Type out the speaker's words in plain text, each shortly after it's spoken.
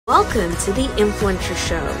Welcome to the Influencer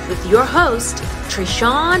Show with your host,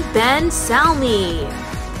 Trishawn Ben Salmi.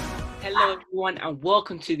 Hello everyone and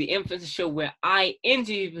welcome to the Influencer Show, where I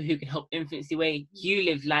interview people who can help influence the way you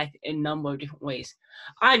live life in a number of different ways.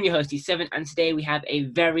 I'm your host, D7, and today we have a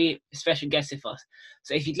very special guest with us.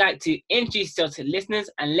 So if you'd like to introduce yourself to listeners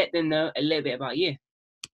and let them know a little bit about you.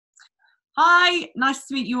 Hi, nice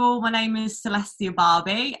to meet you all. My name is Celestia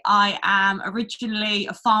Barby. I am originally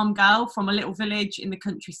a farm girl from a little village in the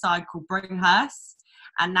countryside called Bringhurst,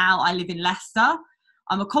 and now I live in Leicester.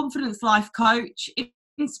 I'm a confidence life coach,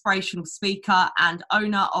 inspirational speaker, and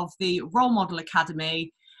owner of the Role Model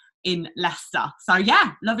Academy in Leicester. So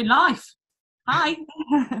yeah, loving life. Hi.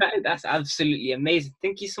 That's absolutely amazing.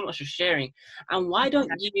 Thank you so much for sharing. And why don't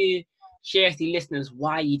you share with the listeners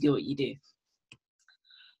why you do what you do?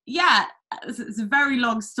 Yeah, it's a very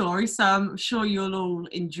long story, so I'm sure you'll all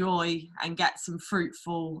enjoy and get some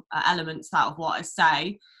fruitful elements out of what I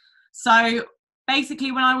say. So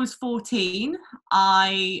basically, when I was 14,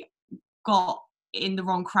 I got in the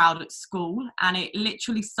wrong crowd at school, and it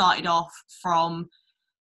literally started off from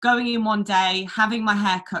going in one day, having my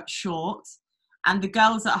hair cut short, and the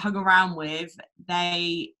girls that I hung around with,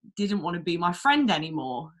 they didn't want to be my friend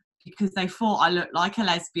anymore because they thought I looked like a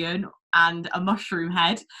lesbian and a mushroom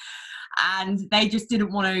head, and they just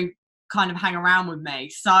didn't want to kind of hang around with me.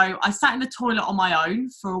 So I sat in the toilet on my own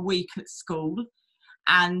for a week at school,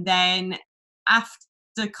 and then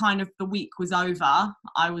after kind of the week was over,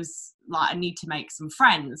 I was like, I need to make some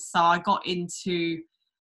friends. So I got into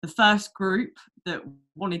the first group that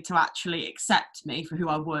wanted to actually accept me for who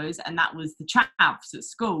I was, and that was the chavs at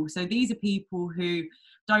school. So these are people who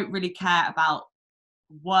don't really care about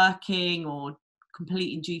working or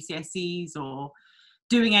completing GCSEs or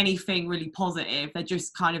doing anything really positive. They're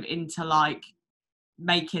just kind of into like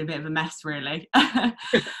making a bit of a mess, really.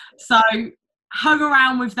 So hung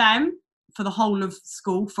around with them for the whole of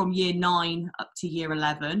school from year 9 up to year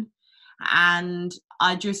 11, and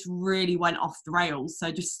I just really went off the rails. So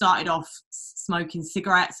I just started off smoking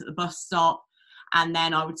cigarettes at the bus stop, and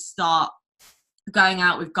then I would start going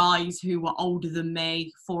out with guys who were older than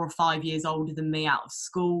me, 4 or 5 years older than me, out of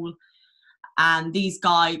school. And these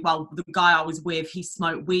guys, well, the guy I was with, he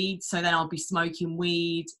smoked weed, so then I'll be smoking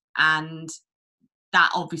weed, and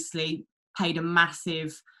that obviously played a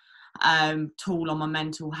massive toll on my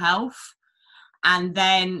mental health. And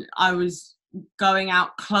then I was going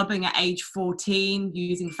out clubbing at age 14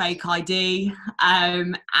 using fake ID,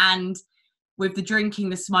 and with the drinking,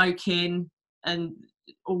 the smoking, and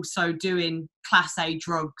also doing class A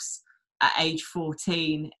drugs at age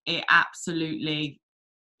 14, it absolutely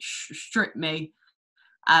stripped me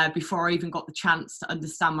before I even got the chance to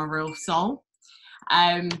understand my real soul.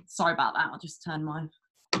 Sorry about that, I'll just turn my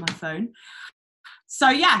phone. So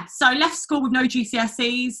yeah, so left school with no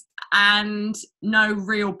GCSEs and no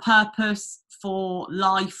real purpose for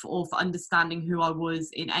life or for understanding who I was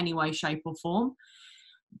in any way, shape or form.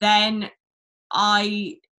 Then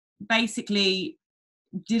I basically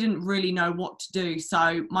didn't really know what to do.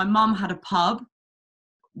 So my mum had a pub.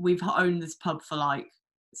 We've owned this pub for like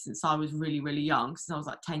since I was really, really young, since I was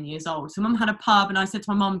like 10 years old. So mum had a pub, and I said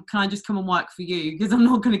to my mum, can I just come and work for you? Because I'm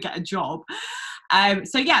not going to get a job.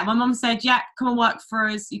 So yeah, my mum said, yeah, come and work for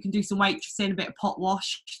us. You can do some waitressing, a bit of pot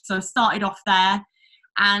wash. So I started off there,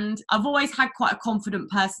 and I've always had quite a confident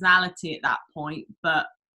personality at that point, but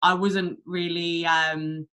I wasn't really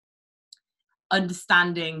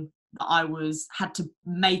understanding that I had to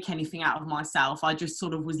make anything out of myself. I just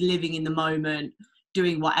sort of was living in the moment,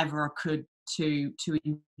 doing whatever I could to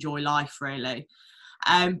enjoy life, really.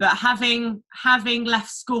 But having left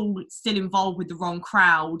school still involved with the wrong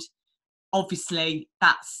crowd, obviously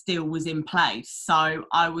that still was in place. So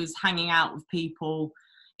I was hanging out with people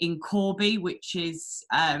in Corby, which is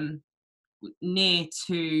near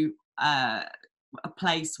to a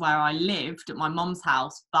place where I lived at my mum's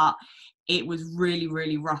house, but it was really,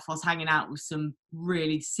 really rough. I was hanging out with some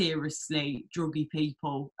really seriously druggy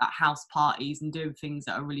people at house parties and doing things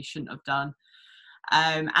that I really shouldn't have done.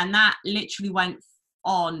 And that literally went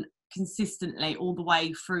on consistently all the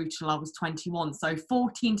way through till I was 21. So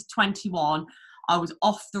 14 to 21, I was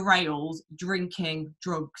off the rails, drinking,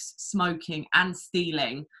 drugs, smoking and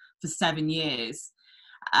stealing for 7 years.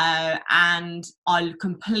 And I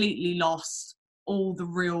completely lost all the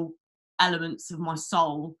real elements of my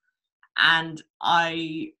soul. And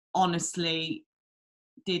I honestly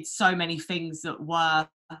did so many things that were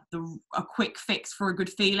a quick fix for a good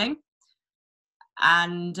feeling.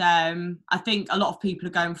 And I think a lot of people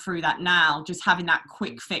are going through that now, just having that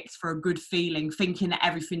quick fix for a good feeling, thinking that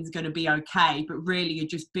everything's going to be okay, but really you're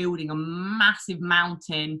just building a massive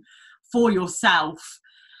mountain for yourself.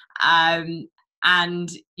 and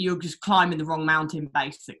you're just climbing the wrong mountain,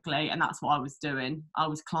 basically. And that's what I was doing. I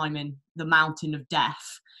was climbing the mountain of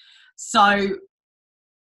death. So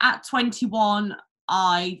at 21,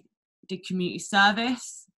 I did community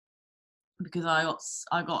service because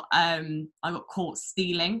I got caught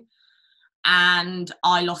stealing, and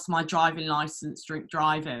I lost my driving license drink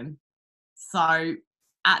driving. So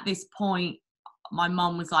at this point, my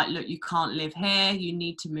mum was like, look, you can't live here, you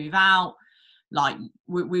need to move out. Like,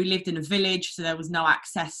 we lived in a village, so there was no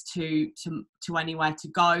access to anywhere to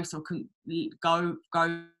go, so I couldn't go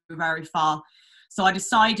very far. So I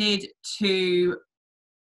decided to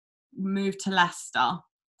move to Leicester.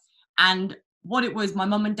 And what it was, my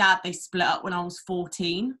mum and dad, they split up when I was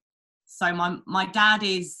 14. So my dad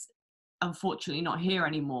is unfortunately not here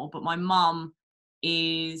anymore, but my mum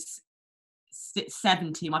is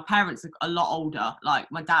 70. My parents are a lot older. Like,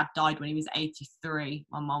 my dad died when he was 83,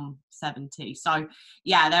 my mum 70. So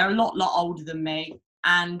yeah, they're a lot older than me.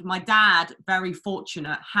 And my dad, very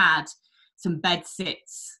fortunate, had some bed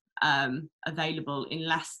sits available in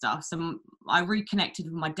Leicester. So I reconnected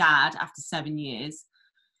with my dad after 7 years,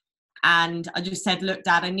 and I just said, look,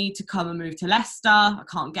 Dad, I need to come and move to Leicester. I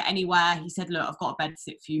can't get anywhere. He said, look, I've got a bed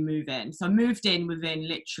sit for you, move in. So I moved in within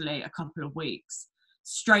literally a couple of weeks,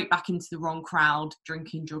 straight back into the wrong crowd,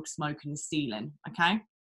 drinking, drugs, smoking and stealing, okay?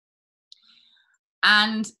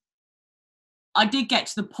 And I did get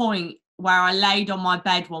to the point where I laid on my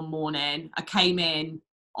bed one morning. I came in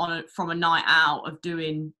from a night out of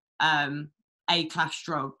doing A-class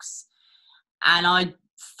drugs, and I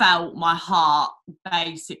felt my heart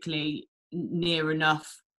basically near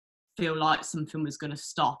enough feel like something was going to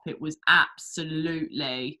stop. It was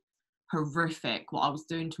absolutely horrific what I was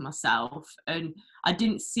doing to myself, and I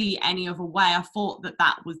didn't see any other way. I thought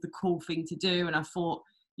that was the cool thing to do, and I thought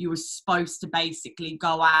you were supposed to basically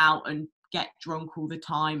go out and get drunk all the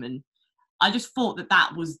time, and I just thought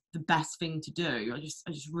that was the best thing to do. I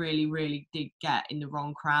just really did get in the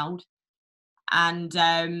wrong crowd.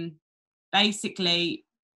 And basically,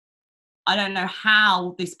 I don't know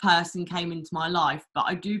how this person came into my life, but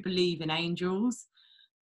I do believe in angels.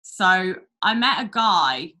 So I met a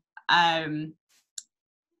guy the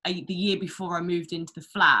year before I moved into the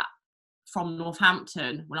flat from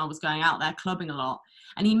Northampton, when I was going out there clubbing a lot.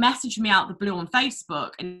 And he messaged me out the blue on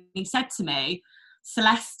Facebook, and he said to me,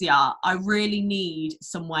 Celestia, I really need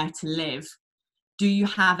somewhere to live. Do you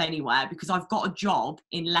have anywhere? Because I've got a job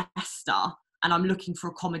in Leicester and I'm looking for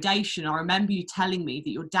accommodation. I remember you telling me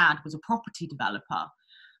that your dad was a property developer.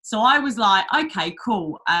 So I was like, okay,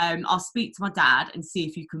 cool. I'll speak to my dad and see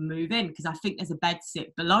if you can move in, because I think there's a bed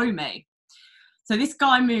sit below me. So this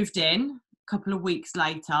guy moved in a couple of weeks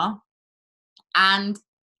later, and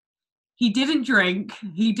he didn't drink,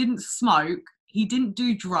 he didn't smoke, he didn't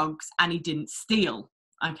do drugs, and he didn't steal,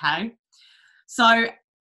 okay? So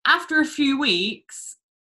after a few weeks,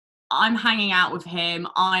 I'm hanging out with him,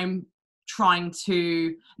 I'm trying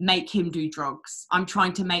to make him do drugs, I'm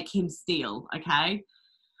trying to make him steal, okay?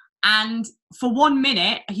 And for 1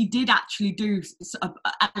 minute, he did actually do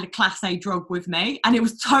a Class A drug with me, and it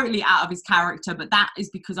was totally out of his character, but that is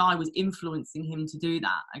because I was influencing him to do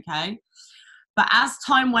that, okay? But as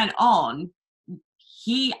time went on,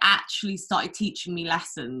 he actually started teaching me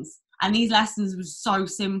lessons, and these lessons were so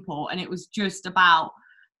simple, and it was just about,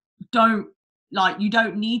 you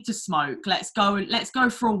don't need to smoke. Let's go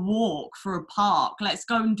for a walk, for a park. Let's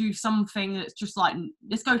go and do something that's just like,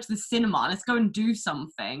 let's go to the cinema. Let's go and do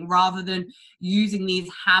something, rather than using these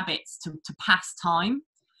habits to pass time.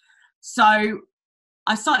 So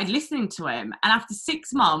I started listening to him, and after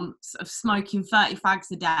 6 months of smoking 30 fags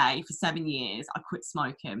a day for 7 years, I quit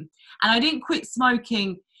smoking. And I didn't quit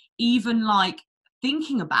smoking even like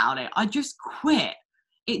thinking about it. I just quit.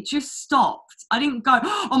 It just stopped. I didn't go,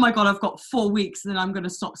 oh my God, I've got 4 weeks and then I'm going to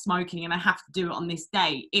stop smoking and I have to do it on this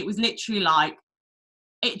day. It was literally like,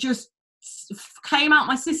 it just came out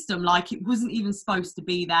my system like it wasn't even supposed to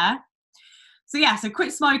be there. So yeah, so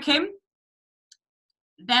quit smoking.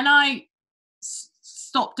 Then I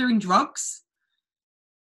stopped doing drugs.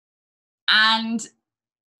 And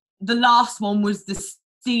the last one was the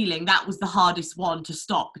stealing. That was the hardest one to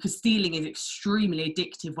stop, because stealing is extremely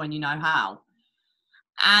addictive when you know how.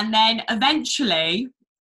 And then eventually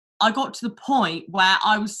I got to the point where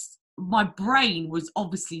my brain was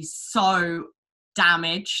obviously so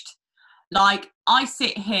damaged. Like, I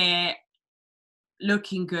sit here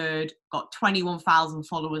looking good, got 21,000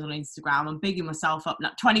 followers on Instagram. I'm bigging myself up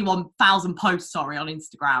now, 21,000 posts, on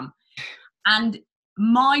Instagram. And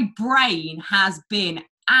my brain has been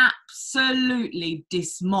absolutely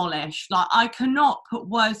demolished. Like, I cannot put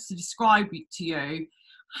words to describe it to you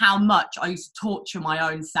how much I used to torture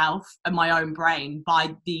my own self and my own brain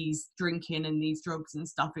by these drinking and these drugs and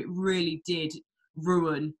stuff. It really did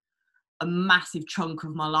ruin a massive chunk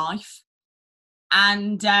of my life.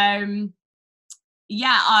 And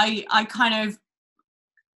yeah, I kind of,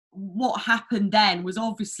 what happened then was,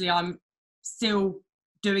 obviously I'm still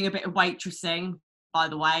doing a bit of waitressing, by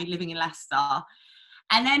the way, living in Leicester.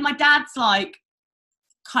 And then my dad's like,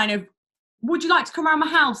 kind of, would you like to come around my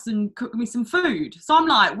house and cook me some food? So I'm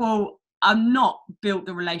like, well, I'm not built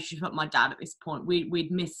the relationship with my dad at this point.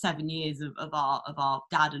 We'd missed 7 years of our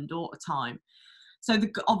dad and daughter time. So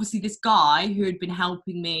obviously this guy who had been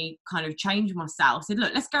helping me kind of change myself said,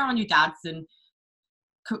 look, let's go around your dad's and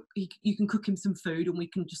cook. You can cook him some food and we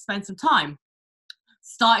can just spend some time.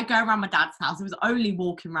 Started going around my dad's house. It was only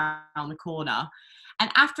walking around the corner. And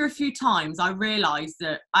after a few times, I realised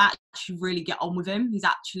that I actually really get on with him. He's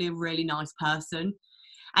actually a really nice person.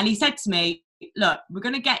 And he said to me, look, we're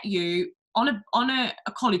going to get you on a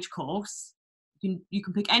college course. You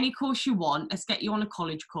can pick any course you want. Let's get you on a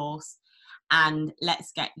college course and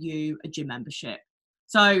let's get you a gym membership.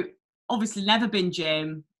 So obviously never been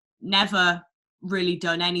gym, never really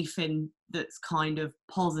done anything that's kind of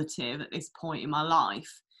positive at this point in my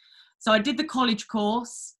life. So I did the college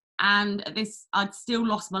course. And I'd still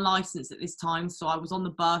lost my license at this time. So I was on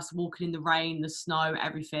the bus, walking in the rain, the snow,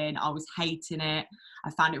 everything. I was hating it.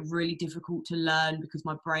 I found it really difficult to learn because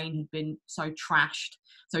my brain had been so trashed.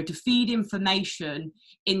 So to feed information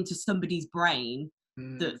into somebody's brain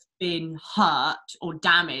that's been hurt or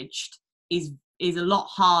damaged is a lot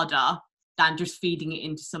harder than just feeding it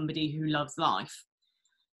into somebody who loves life.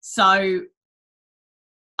 So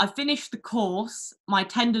I finished the course. My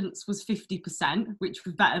attendance was 50%, which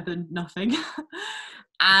was better than nothing.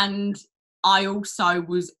 And I also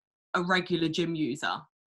was a regular gym user.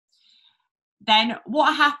 Then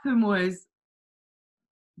what happened was,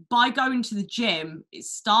 by going to the gym, it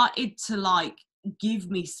started to like give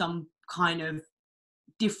me some kind of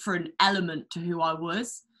different element to who I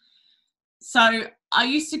was. So I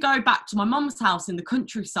used to go back to my mum's house in the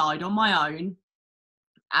countryside on my own,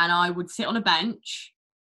 and I would sit on a bench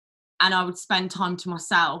and I would spend time to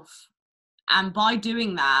myself. And by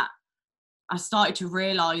doing that, I started to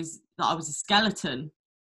realise that I was a skeleton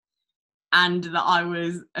and that I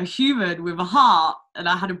was a human with a heart, and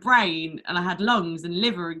I had a brain and I had lungs and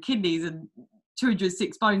liver and kidneys and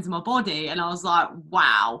 206 bones in my body. And I was like,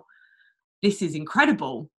 wow, this is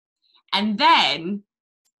incredible. And then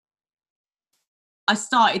I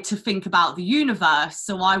started to think about the universe.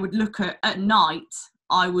 So I would look at night,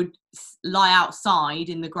 I would lie outside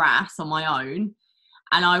in the grass on my own,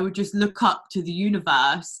 and I would just look up to the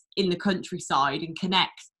universe in the countryside and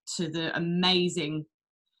connect to the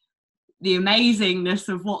amazingness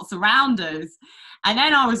of what's around us. And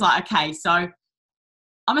then I was like, okay, so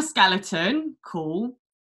I'm a skeleton, cool.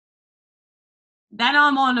 Then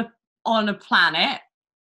I'm on a planet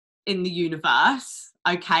in the universe.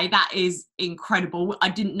 Okay, that is incredible. I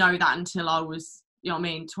didn't know that until I was,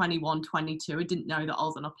 21, 22. I didn't know that I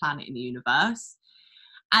was on a planet in the universe.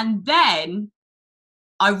 And then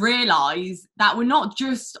I realised that we're not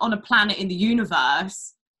just on a planet in the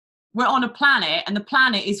universe, we're on a planet and the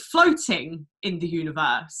planet is floating in the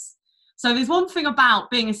universe. So there's one thing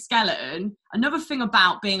about being a skeleton, another thing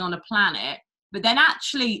about being on a planet, but then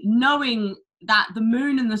actually knowing that the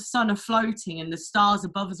moon and the sun are floating and the stars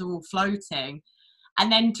above us are all floating. And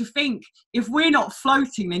then to think, if we're not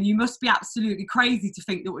floating, then you must be absolutely crazy to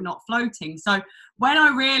think that we're not floating. So when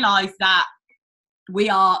I realised that we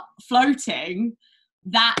are floating,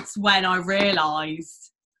 that's when I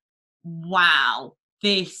realised, wow,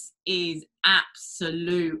 this is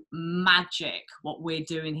absolute magic, what we're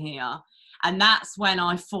doing here. And that's when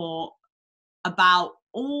I thought about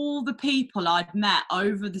all the people I'd met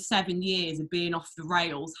over the 7 years of being off the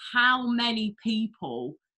rails, how many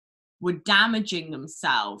people were damaging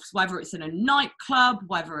themselves, whether it's in a nightclub,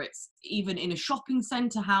 whether it's even in a shopping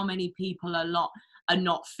centre, how many people are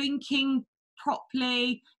not thinking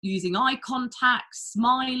properly, using eye contact,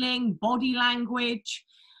 smiling, body language.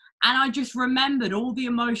 And I just remembered all the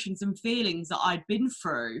emotions and feelings that I'd been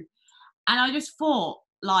through. And I just thought,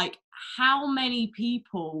 like, how many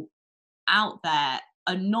people out there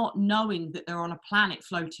are not knowing that they're on a planet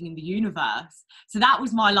floating in the universe? So that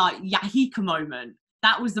was my Yahika moment.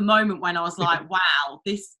 That was the moment when I was like, wow,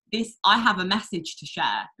 this I have a message to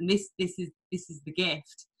share, and this is the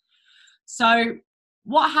gift. So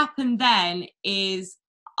what happened then is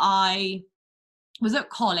I was at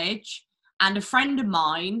college and a friend of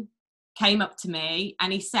mine came up to me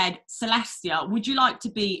and he said, Celestia, would you like to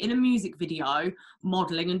be in a music video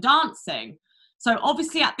modelling and dancing? So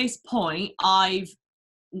obviously at this point, I've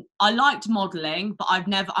I liked modelling, but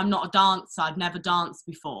I'm not a dancer. I'd never danced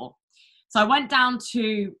before. So I went down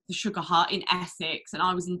to the Sugar Hut in Essex, and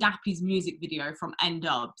I was in Dappy's music video from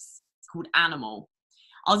N-Dubs called Animal.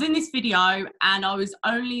 I was in this video and I was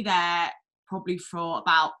only there probably for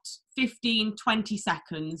about 15, 20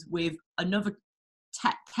 seconds with another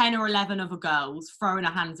 10 or 11 other girls throwing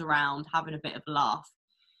their hands around, having a bit of a laugh.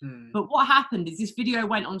 But what happened is this video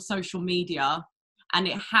went on social media and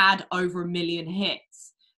it had over 1 million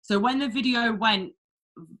hits. So when the video went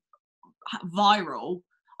viral,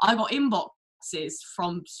 I got inboxes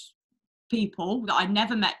from people that I'd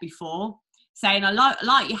never met before saying, I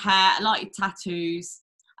like your hair, I like your tattoos,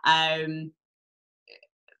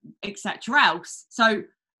 etc. else. So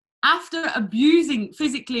after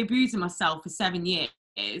physically abusing myself for 7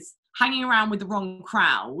 years, hanging around with the wrong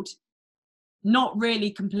crowd, not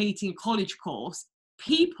really completing a college course,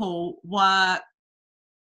 people were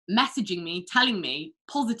messaging me, telling me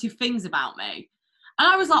positive things about me. And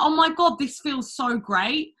I was like, oh my God, this feels so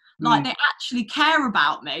great. Like they actually care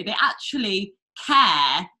about me. They actually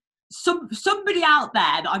care. Somebody out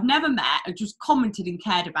there that I've never met had just commented and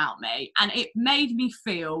cared about me. And it made me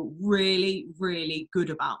feel really, really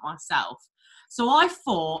good about myself. So I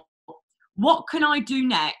thought, what can I do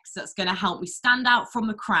next that's going to help me stand out from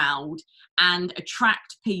the crowd and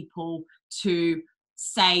attract people to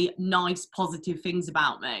say nice, positive things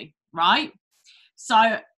about me, right? So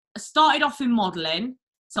I started off in modelling.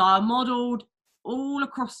 So I modelled all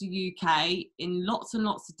across the UK in lots and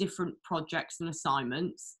lots of different projects and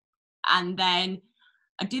assignments. And then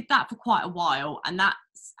I did that for quite a while, and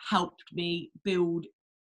that's helped me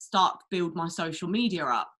start to build my social media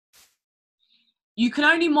up. You can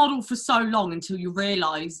only model for so long until you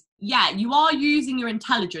realise, yeah, you are using your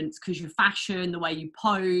intelligence because your fashion, the way you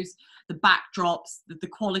pose, the backdrops, the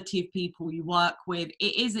quality of people you work with,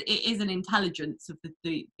 it is an intelligence of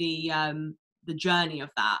the journey of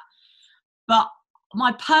that. But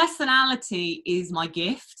my personality is my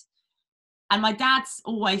gift. And my dad's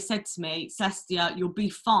always said to me, Celestia, you'll be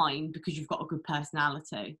fine because you've got a good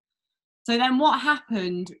personality. So then what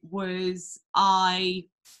happened was I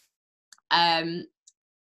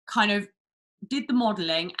kind of did the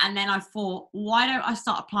modelling, and then I thought, why don't I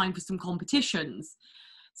start applying for some competitions?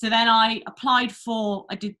 So then I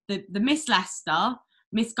did the Miss Leicester,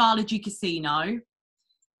 Miss Gala G Casino,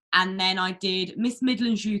 and then I did Miss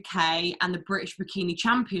Midlands UK and the British Bikini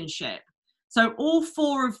Championship. So all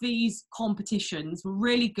 4 of these competitions were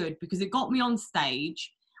really good because it got me on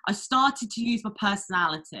stage. I started to use my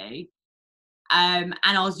personality, and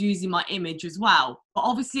I was using my image as well. But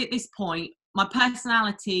obviously at this point, my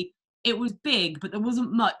personality, it was big, but there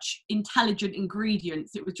wasn't much intelligent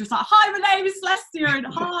ingredients. It was just like, hi, my name is Celestia, and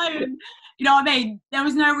hi, and you know what I mean? There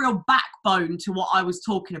was no real backbone to what I was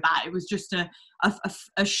talking about. It was just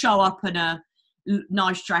a show up and a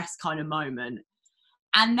nice dress kind of moment.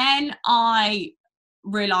 And then I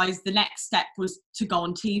realised the next step was to go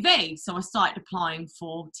on TV. So I started applying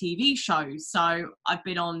for TV shows. So I've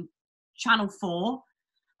been on Channel 4.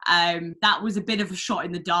 That was a bit of a shot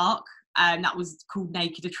in the dark. That was called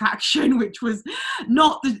Naked Attraction, which was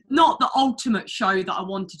not the ultimate show that I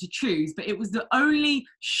wanted to choose, but it was the only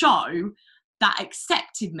show that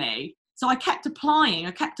accepted me. So I kept applying,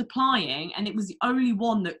 and it was the only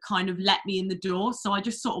one that kind of let me in the door. So I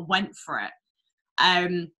just sort of went for it.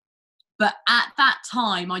 But at that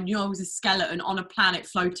time, I knew I was a skeleton on a planet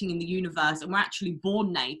floating in the universe, and we're actually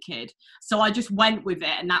born naked. So I just went with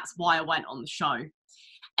it, and that's why I went on the show.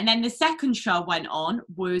 And then the second show I went on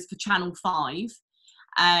was for Channel 5,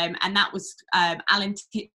 and that was Alan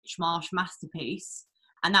Titchmarsh Masterpiece,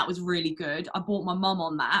 and that was really good. I brought my mum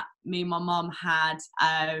on that. Me and my mum had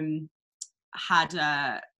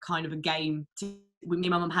a kind of a game. Me and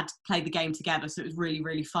my mum had to play the game together, so it was really,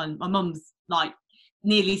 really fun. My mum's like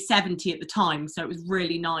nearly 70 at the time, so it was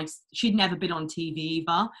really nice. She'd never been on TV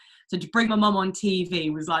either, so to bring my mum on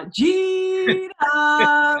TV was like, Gina!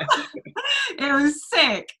 It was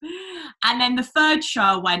sick. And then the third show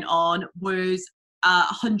I went on was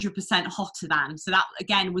 100% Hotter Than. So that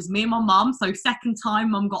again was me and my mum. So second time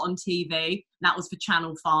mum got on TV, and that was for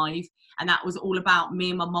Channel 5, and that was all about me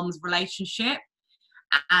and my mum's relationship.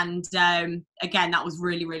 And again, that was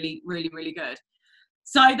really, really, really, really good.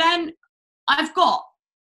 So then I've got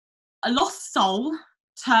a lost soul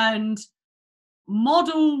turned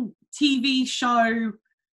model, TV show,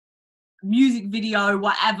 music video,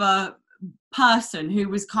 whatever person who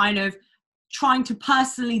was kind of trying to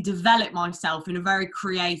personally develop myself in a very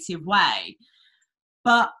creative way.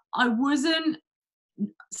 But I wasn't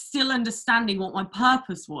still understanding what my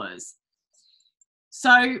purpose was.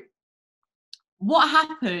 So what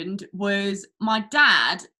happened was my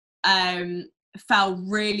dad fell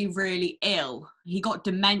really, really ill. He got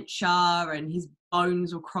dementia and his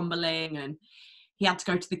bones were crumbling, and he had to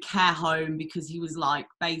go to the care home because he was like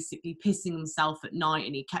basically pissing himself at night,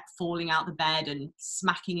 and he kept falling out the bed and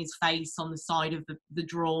smacking his face on the side of the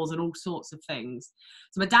drawers and all sorts of things.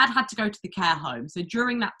 So my dad had to go to the care home. So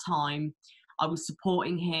during that time, I was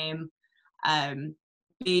supporting him,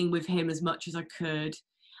 being with him as much as I could.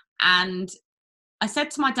 And I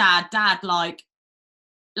said to my dad,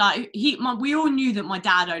 we all knew that my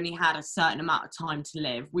dad only had a certain amount of time to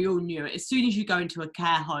live. We all knew it. As soon as you go into a care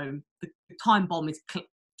home, the time bomb is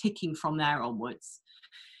ticking from there onwards.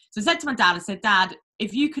 So I said to my dad, Dad,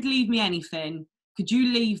 if you could leave me anything, could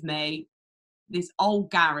you leave me this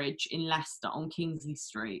old garage in Leicester on Kingsley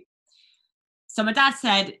Street? So my dad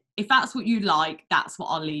said, if that's what you like, that's what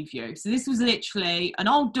I'll leave you. So this was literally an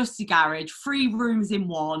old dusty garage, 3 rooms in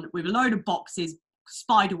one, with a load of boxes,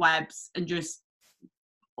 spider webs, and just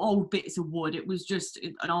old bits of wood. It was just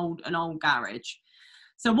an old garage.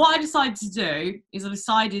 So what I decided to do is I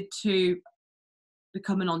decided to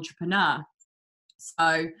become an entrepreneur.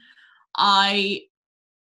 So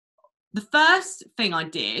the first thing I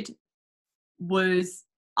did was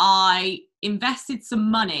I invested some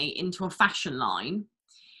money into a fashion line,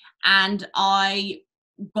 and I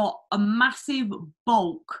got a massive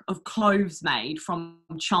bulk of clothes made from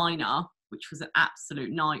China, which was an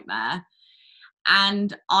absolute nightmare.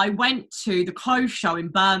 And I went to the clothes show in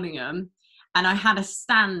Birmingham, and I had a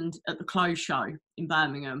stand at the clothes show in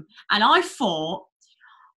Birmingham. And I thought,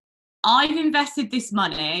 I've invested this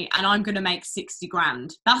money and I'm going to make 60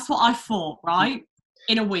 grand. That's what I thought, right?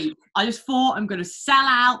 In a week. I just thought, I'm going to sell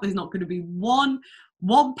out. There's not going to be one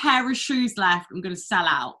pair of shoes left. I'm going to sell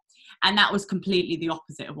out. And that was completely the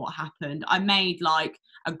opposite of what happened. I made like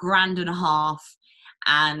 $1.5 grand,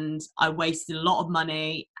 and I wasted a lot of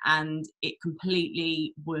money, and it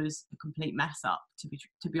completely was a complete mess up,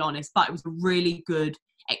 to be honest. But it was a really good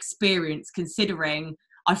experience, considering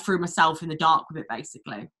I threw myself in the dark with it,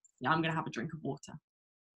 basically. Yeah, I'm going to have a drink of water.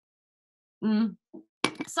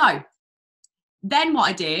 So then what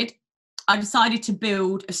I did, I decided to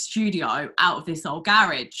build a studio out of this old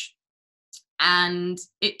garage. And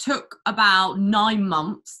it took about 9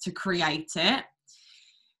 months to create it.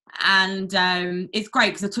 And it's great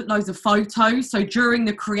because I took loads of photos. So during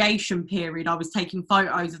the creation period, I was taking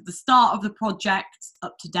photos of the start of the project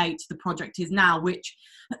up to date to the project is now, which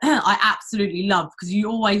I absolutely love, because you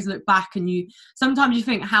always look back and sometimes you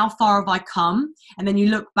think, how far have I come? And then you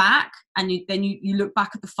look back and you look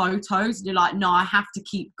back at the photos and you're like, no, I have to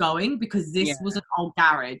keep going, because this was an old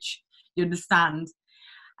garage. You understand?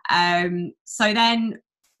 So then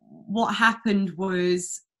what happened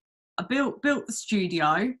was I built the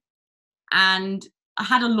studio, and I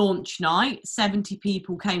had a launch night. 70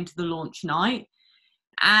 people came to the launch night.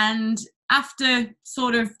 And after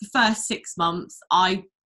sort of the first 6 months, I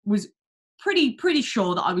was pretty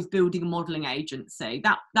sure that I was building a modelling agency.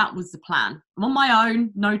 That was the plan. I'm on my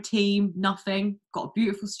own, no team, nothing. Got a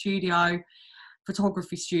beautiful studio,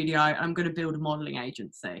 photography studio. I'm going to build a modelling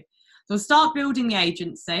agency. So I start building the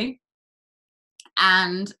agency,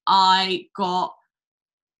 and I got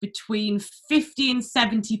between 50 and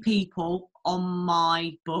 70 people on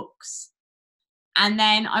my books. And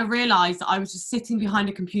then I realised that I was just sitting behind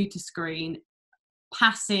a computer screen,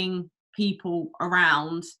 passing people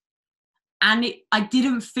around. And I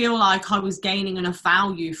didn't feel like I was gaining enough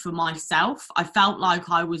value for myself. I felt like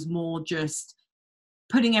I was more just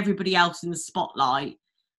putting everybody else in the spotlight,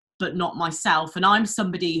 but not myself. And I'm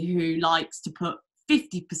somebody who likes to put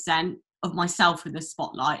 50% of myself in the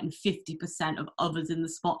spotlight and 50% of others in the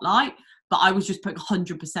spotlight, but I was just putting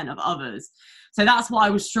 100% of others. So that's what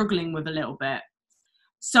I was struggling with a little bit.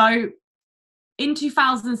 So in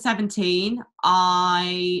 2017,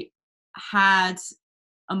 I had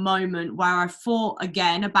a moment where I thought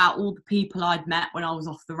again about all the people I'd met when I was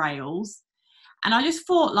off the rails. And I just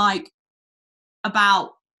thought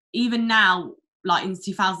about even now, like in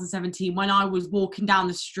 2017, when I was walking down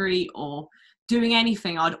the street or doing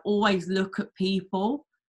anything, I'd always look at people.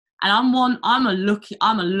 And I'm a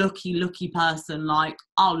lucky person. Like,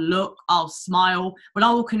 I'll look, I'll smile. When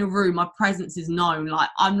I walk in a room, my presence is known. Like,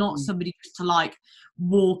 I'm not somebody just to like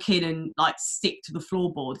walk in and like stick to the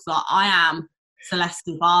floorboards. Like, I am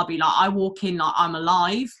Celestia Barby. Like, I walk in like I'm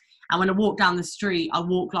alive. And when I walk down the street, I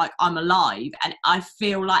walk like I'm alive. And I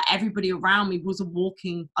feel like everybody around me wasn't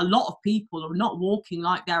walking. A lot of people are not walking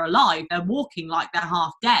like they're alive. They're walking like they're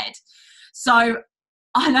half dead. So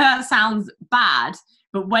I know that sounds bad,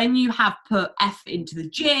 But when you have put effort into the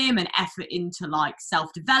gym and effort into like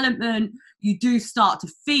self-development, you do start to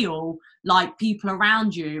feel like people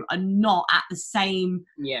around you are not at the same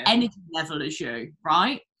energy level as you,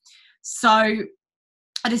 right? So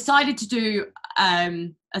I decided to do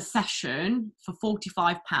a session for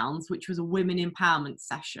 £45, which was a women empowerment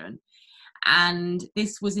session. And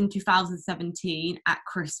this was in 2017 at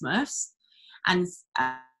Christmas. And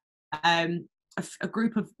a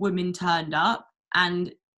group of women turned up,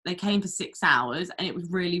 and they came for 6 hours, and it was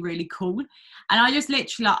really, really cool. And I just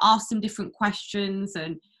literally like, asked them different questions,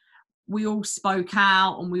 and we all spoke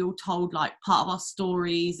out, and we all told like part of our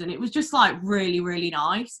stories, and it was just like really, really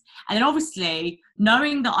nice. And then obviously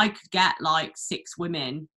knowing that I could get like 6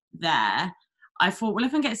 women there, I thought, well,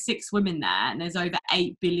 if I can get 6 women there, and there's over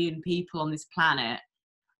 8 billion people on this planet,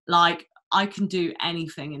 like I can do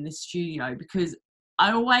anything in this studio. Because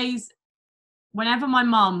I always, whenever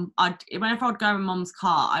I'd go in mum's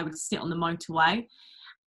car, I would sit on the motorway.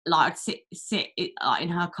 Like I'd sit in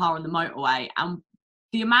her car on the motorway, and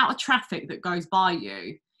the amount of traffic that goes by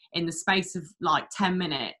you in the space of like 10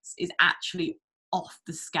 minutes is actually off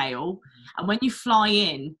the scale. And when you fly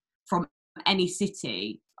in from any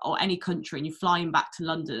city or any country, and you're flying back to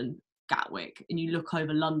London, Gatwick, and you look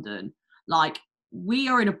over London, like we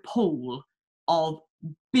are in a pool of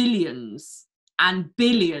billions and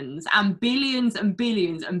billions and billions and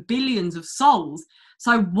billions and billions of souls.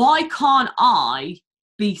 So why can't I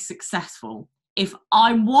be successful? If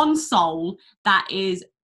I'm one soul that is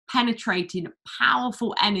penetrating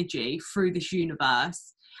powerful energy through this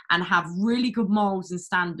universe and have really good morals and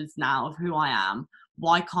standards now of who I am,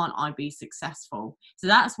 why can't I be successful? So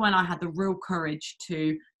that's when I had the real courage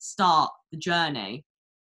to start the journey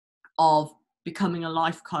of becoming a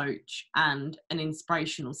life coach and an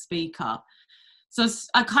inspirational speaker. So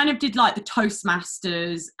I kind of did like the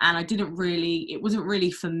Toastmasters, and it wasn't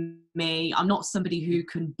really for me. I'm not somebody who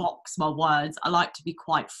can box my words. I like to be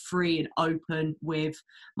quite free and open with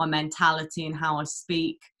my mentality and how I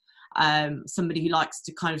speak. Somebody who likes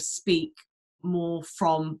to kind of speak more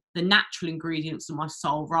from the natural ingredients of my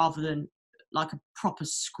soul rather than like a proper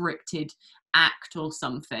scripted act or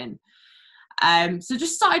something. So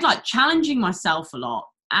just started like challenging myself a lot,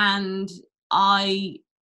 and I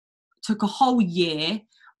took a whole year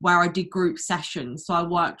where I did group sessions. So I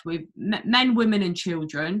worked with men, women and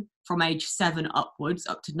children from age 7 upwards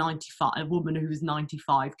up to 95. A woman who was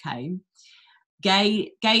 95 came.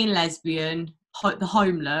 Gay and lesbian, the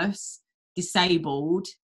homeless, disabled.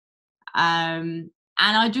 And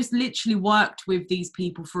I just literally worked with these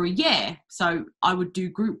people for a year. So I would do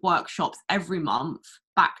group workshops every month,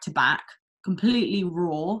 back to back, completely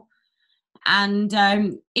raw. And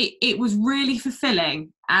it was really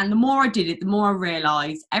fulfilling. And the more I did it, the more I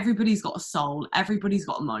realised everybody's got a soul, everybody's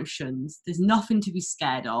got emotions. There's nothing to be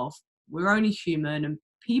scared of. We're only human, and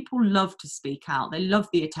people love to speak out. They love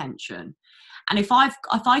the attention. And if I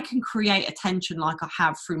can create attention like I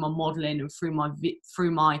have through my modelling and through my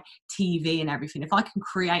TV and everything, if I can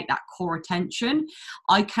create that core attention,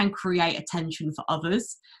 I can create attention for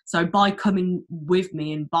others. So by coming with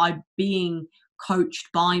me and by being coached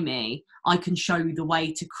by me, I can show you the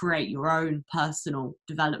way to create your own personal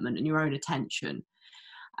development and your own attention.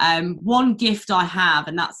 One gift I have,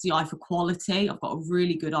 and that's the eye for quality. I've got a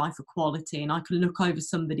really good eye for quality, and I can look over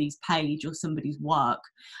somebody's page or somebody's work,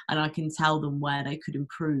 and I can tell them where they could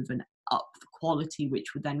improve and up the quality,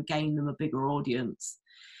 which would then gain them a bigger audience.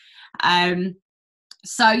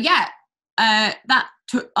 So yeah, that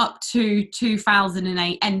took up to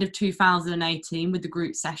 2008, end of 2018 with the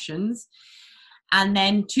group sessions. And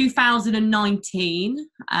then 2019,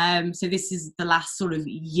 so this is the last sort of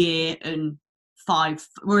year and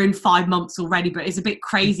we're in 5 months already, but it's a bit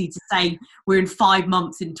crazy to say we're in 5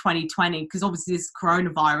 months in 2020, because obviously this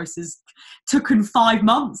coronavirus has taken 5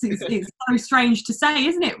 months. It's so strange to say,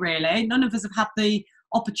 isn't it, really? None of us have had the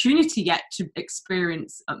opportunity yet to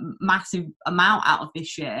experience a massive amount out of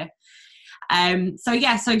this year.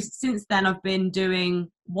 So since then I've been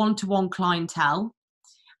doing one-to-one clientele.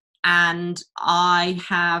 And I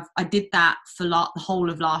did that for the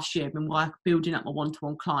whole of last year. I've been building up my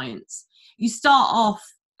one-to-one clients. You start off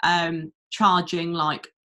charging like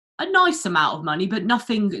a nice amount of money, but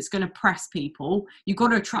nothing that's going to press people. You've got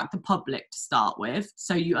to attract the public to start with,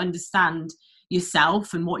 so you understand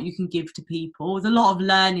yourself and what you can give to people. There's a lot of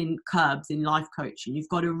learning curves in life coaching. You've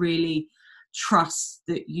got to really trust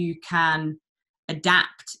that you can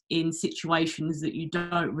adapt in situations that you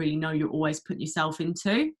don't really know you're always putting yourself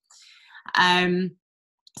into.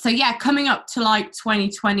 So yeah, coming up to like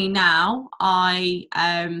 2020 now, I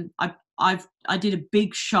did a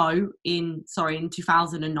big show in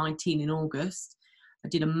 2019 in August I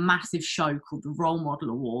did a massive show called the Role Model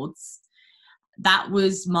Awards. That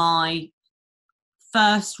was my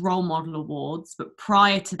first Role Model Awards, but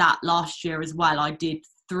prior to that, last year as well, I did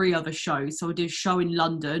 3 other shows. So I did a show in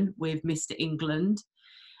London with Mr. England,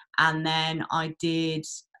 and then I did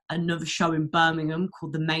another show in Birmingham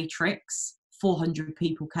called The Matrix. 400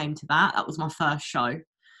 people came to that. That was my first show.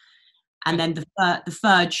 And then the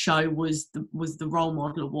third show was the Role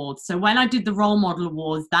Model Awards. So when I did the Role Model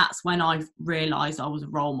Awards, that's when I realised I was a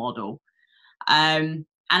role model. And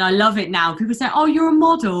I love it now. People say, oh, you're a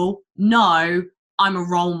model. No, I'm a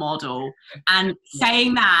role model. And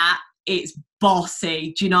saying that, it's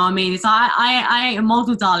bossy. Do you know what I mean? It's like, I ain't a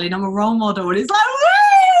model, darling. I'm a role model. And it's like,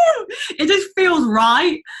 woo! It just feels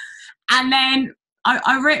right. And then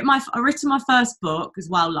I written my first book as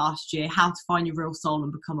well last year, How to Find Your Real Soul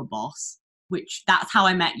and Become a Boss, which that's how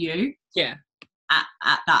I met you. Yeah.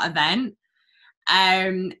 At that event.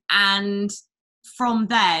 And from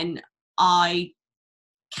then I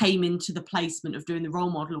came into the placement of doing the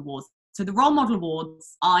Role Model Awards. So the Role Model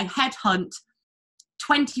Awards, I headhunt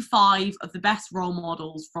 25 of the best role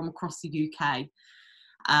models from across the UK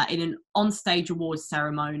in an on-stage awards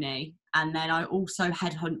ceremony. And then I also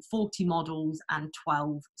headhunt 40 models and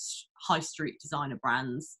 12 high street designer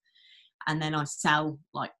brands. And then I sell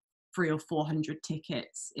like 300 or 400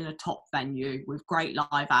 tickets in a top venue with great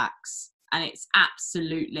live acts. And it's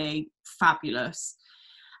absolutely fabulous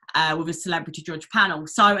with a celebrity judge panel.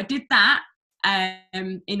 So I did that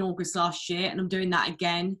in August last year, and I'm doing that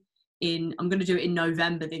again I'm going to do it in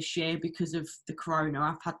November this year because of the corona.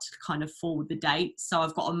 I've had to kind of forward the date. So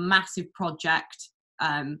I've got a massive project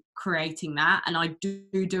creating that, and I do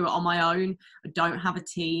it on my own. I don't have a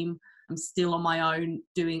team. I'm still on my own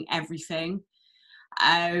doing everything.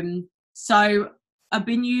 So I've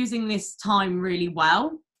been using this time really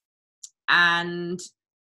well, and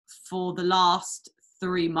for the last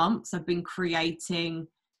 3 months I've been creating.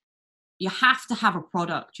 You have to have a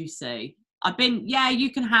product, you see.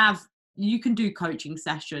 You can do coaching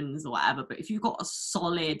sessions or whatever, but if you've got a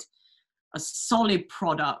solid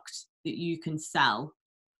product that you can sell.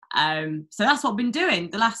 So that's what I've been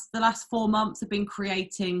doing. The last 4 months I've been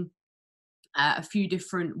creating a few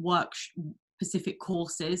different specific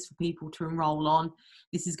courses for people to enroll on.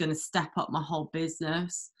 This is going to step up my whole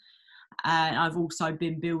business. And I've also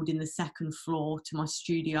been building the second floor to my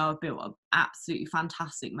studio. I've built an absolutely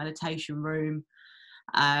fantastic meditation room.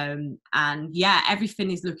 And yeah,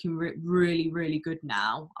 everything is looking really, really good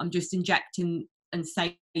now. I'm just injecting and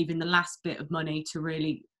saving the last bit of money to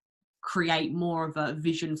really create more of a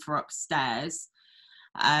vision for upstairs.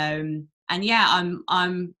 And yeah,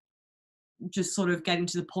 I'm just sort of getting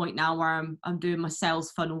to the point now where I'm doing my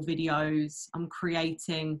sales funnel videos. I'm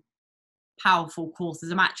creating powerful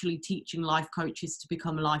courses. I'm actually teaching life coaches to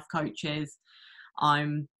become life coaches.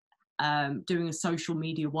 I'm doing a social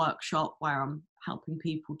media workshop where I'm helping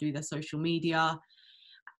people do their social media.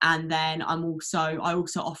 And then I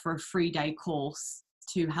also offer a 3-day course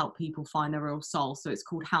to help people find their real soul. So it's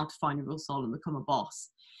called How to Find Your Real Soul and Become a Boss.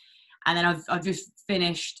 And then I've just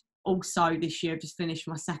finished also this year, I've just finished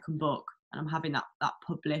my second book, and I'm having that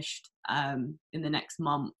published in the next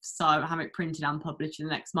month. So I have it printed and published in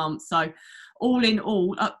the next month. So all in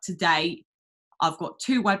all, up to date, I've got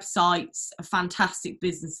 2 websites, a fantastic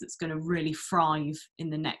business that's going to really thrive in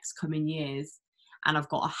the next coming years. And I've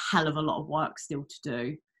got a hell of a lot of work still to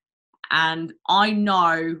do. And I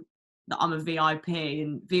know that I'm a VIP,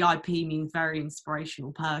 and VIP means very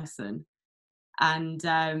inspirational person. And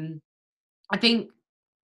I think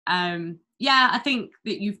that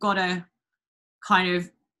you've got to kind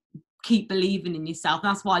of keep believing in yourself.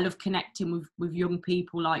 That's why I love connecting with young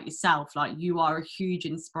people like yourself. Like, you are a huge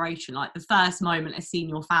inspiration. Like, the first moment I seen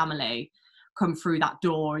your family come through that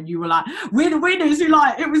door and you were like, we're the winners, you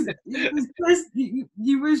like, it was just,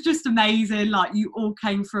 you was just amazing. Like, you all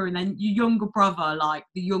came through. And then your younger brother, like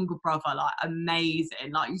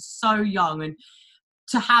amazing. Like, he's so young, and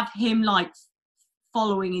to have him like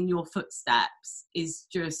following in your footsteps is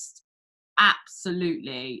just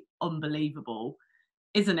absolutely unbelievable,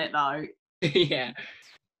 isn't it though? Yeah.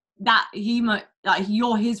 That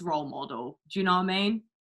you're his role model. Do you know what I mean?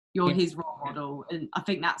 You're his role model, and I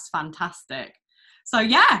think that's fantastic. So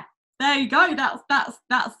yeah, there you go. That's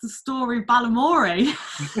the story of Balamory.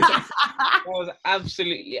 That's an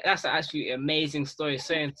absolutely amazing story.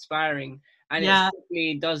 So inspiring, and it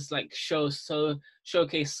certainly does like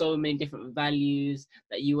showcase so many different values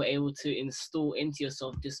that you were able to install into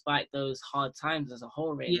yourself despite those hard times as a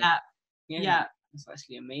whole. Really. Yeah. That's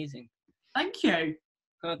actually amazing. Thank you.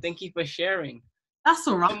 Oh, thank you for sharing. That's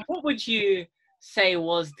all right. What would you say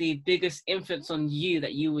was the biggest influence on you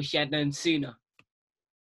that you wish you had known sooner?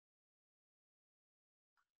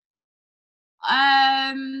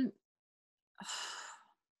 The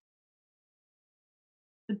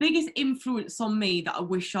biggest influence on me that I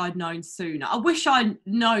wish I'd known sooner. I wish I'd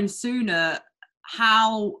known sooner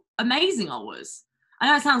how amazing I was. I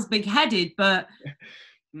know it sounds big-headed, but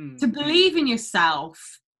to believe in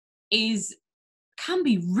yourself can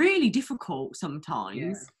be really difficult sometimes.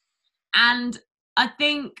 Yeah. And I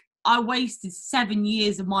think I wasted 7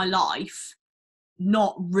 years of my life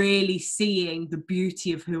not really seeing the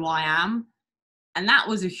beauty of who I am. And that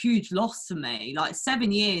was a huge loss to me. Like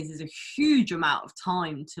 7 years is a huge amount of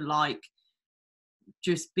time to like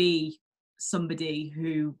just be somebody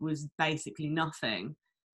who was basically nothing.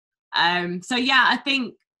 So yeah, I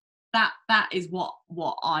think that is what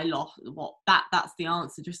I lost. That's the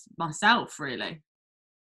answer. Just myself, really.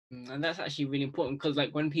 And that's actually really important, because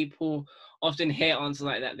like when people often hear answers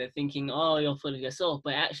like that, they're thinking, oh, you're full of yourself.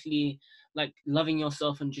 But actually, like loving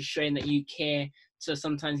yourself and just showing that you care to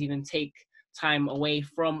sometimes even take time away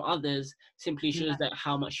from others simply shows that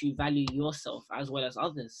how much you value yourself as well as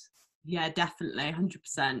others. Yeah, definitely,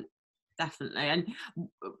 100%, definitely. And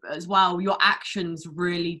as well, your actions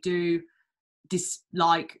really do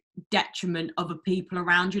detriment other people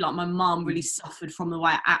around you. Like my mum really suffered from the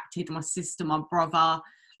way I acted, my sister, my brother,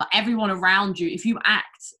 like everyone around you. If you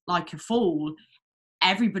act like a fool,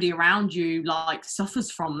 everybody around you like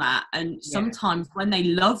suffers from that. And sometimes when they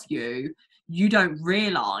love you, you don't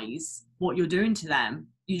realize what you're doing to them.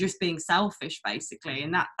 You're just being selfish, basically.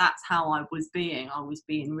 And that's how I was being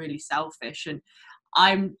really selfish. And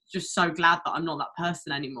I'm just so glad that I'm not that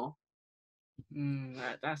person anymore.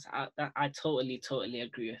 I totally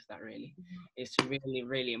agree with that. Really, it's really,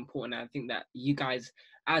 really important. I think that you guys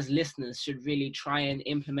as listeners should really try and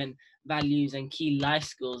implement values and key life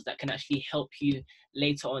skills that can actually help you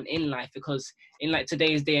later on in life, because in like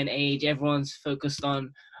today's day and age, everyone's focused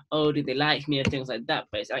on, oh, do they like me and things like that,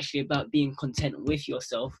 but it's actually about being content with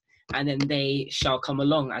yourself, and then they shall come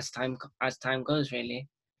along as time goes, really.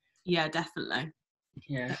 Yeah, definitely.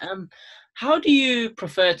 Yeah. How do you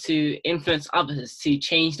prefer to influence others to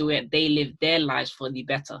change the way they live their lives for the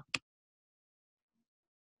better?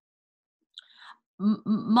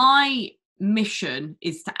 My mission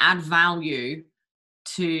is to add value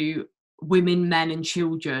to women, men, and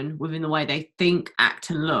children within the way they think, act,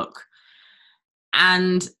 and look.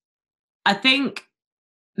 And I think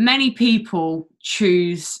many people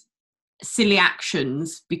choose silly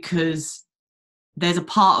actions because there's a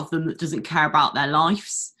part of them that doesn't care about their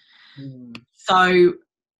lives. So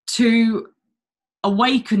to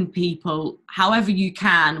awaken people however you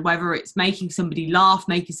can, whether it's making somebody laugh,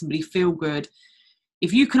 making somebody feel good,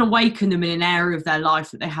 if you can awaken them in an area of their life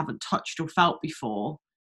that they haven't touched or felt before,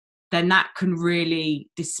 then that can really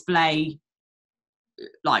display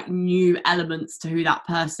like new elements to who that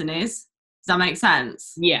person is. Does that make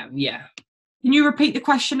sense? Yeah. Can you repeat the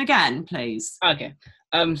question again, please? Okay.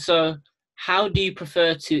 So how do you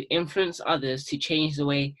prefer to influence others to change the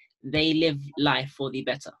way they live life for the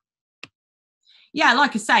better? Yeah,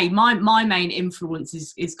 like I say, my main influence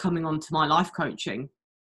is coming onto my life coaching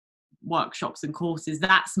workshops and courses.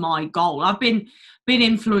 That's my goal. I've been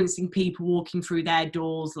influencing people walking through their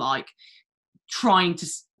doors, like trying to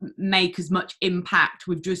make as much impact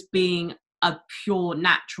with just being a pure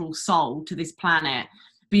natural soul to this planet.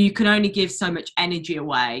 But you can only give so much energy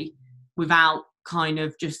away without kind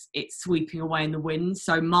of just it sweeping away in the wind.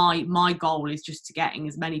 So my goal is just to getting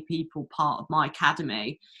as many people part of my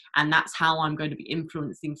academy, and that's how I'm going to be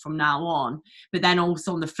influencing from now on. But then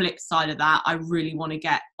also on the flip side of that, I really want to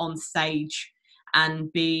get on stage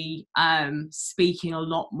and be speaking a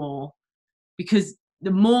lot more, because the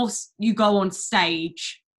more you go on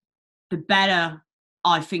stage, the better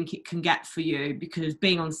I think it can get for you, because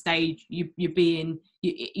being on stage,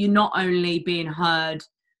 you're not only being heard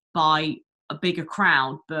by a bigger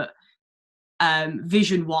crowd, but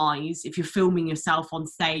vision wise, if you're filming yourself on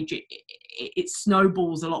stage, it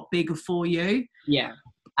snowballs a lot bigger for you.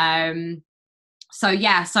 So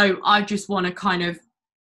I just want to kind of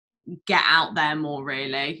get out there more,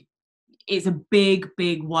 really. It's a big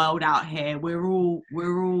world out here. We're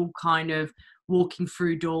all kind of walking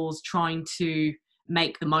through doors trying to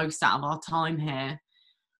make the most out of our time here.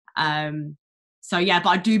 So yeah, but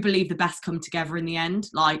I do believe the best come together in the end.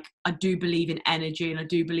 Like, I do believe in energy, and I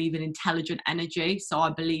do believe in intelligent energy. So I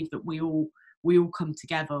believe that we all come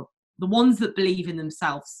together. The ones that believe in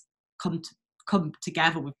themselves come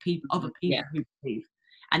together with other people who believe,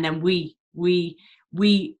 and then we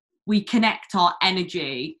connect our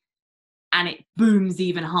energy, and it booms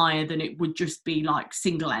even higher than it would just be like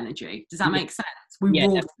single energy. Does that make sense? We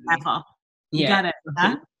roar together. You get it?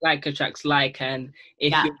 Huh? Like attracts like, and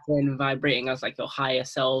if you're then vibrating as like your higher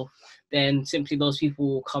self, then simply those people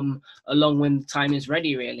will come along when the time is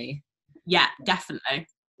ready, really. Yeah, definitely.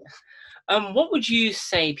 What would you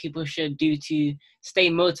say people should do to stay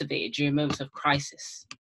motivated during moments of crisis?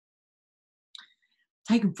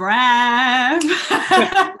 Take a breath.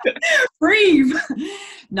 Breathe.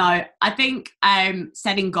 No, I think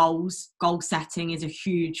setting goals, goal setting is a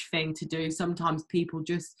huge thing to do. Sometimes people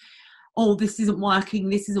just, oh, this isn't working,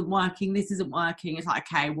 this isn't working, this isn't working. It's like,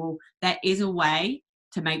 okay, well, there is a way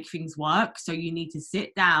to make things work. So you need to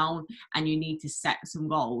sit down and you need to set some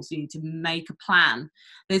goals. You need to make a plan.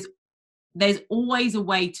 There's always a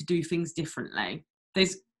way to do things differently.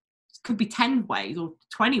 There's could be 10 ways or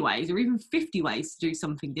 20 ways or even 50 ways to do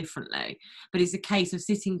something differently. But it's a case of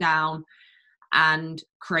sitting down and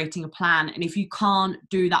creating a plan. And if you can't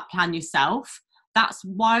do that plan yourself, that's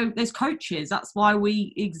why there's coaches. That's why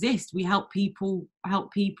we exist. We help people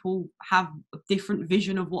have a different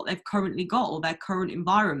vision of what they've currently got or their current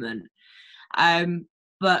environment.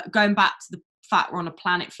 But going back to the fact we're on a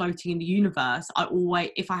planet floating in the universe, I always,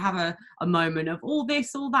 if I have a moment of all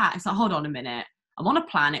this, all that, it's like, hold on a minute. I'm on a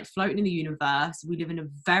planet floating in the universe. We live in a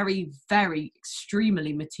very, very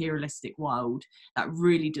extremely materialistic world that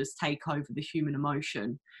really does take over the human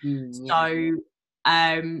emotion. So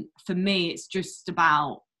for me, it's just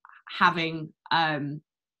about having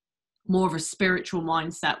more of a spiritual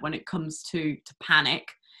mindset when it comes to panic,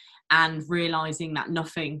 and realizing that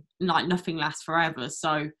nothing lasts forever.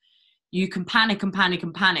 So you can panic and panic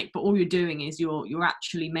and panic, but all you're doing is you're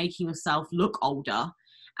actually making yourself look older,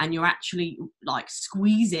 and you're actually like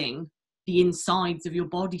squeezing the insides of your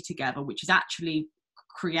body together, which is actually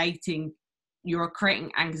creating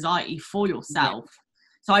anxiety for yourself.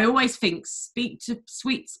 Yeah. So I always think speak to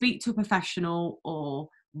a professional, or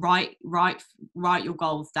write your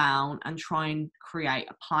goals down and try and create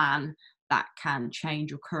a plan that can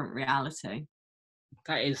change your current reality.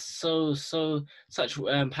 That is such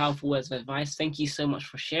powerful words of advice. Thank you so much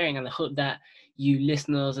for sharing, and I hope that you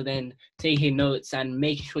listeners are then taking notes and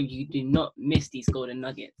making sure you do not miss these golden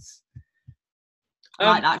nuggets.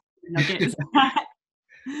 Like that nuggets.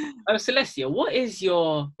 Celestia, what is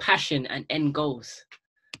your passion and end goals?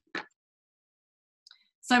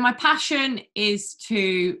 So my passion is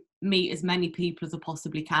to meet as many people as I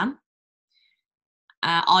possibly can.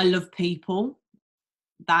 I love people.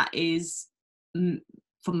 That is,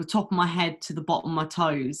 from the top of my head to the bottom of my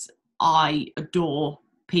toes, I adore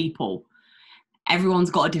people. Everyone's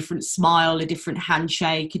got a different smile, a different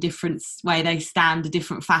handshake, a different way they stand, a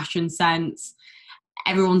different fashion sense.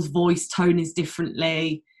 Everyone's voice tone is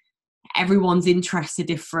differently. Everyone's interests are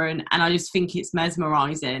different. And I just think it's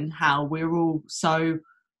mesmerizing how we're all so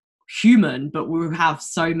human, but we have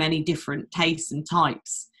so many different tastes and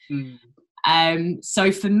types.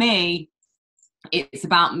 So for me, it's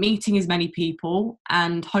about meeting as many people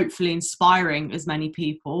and hopefully inspiring as many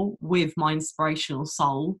people with my inspirational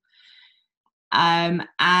soul.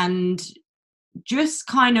 And just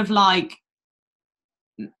kind of like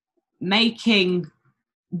making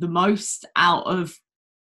the most out of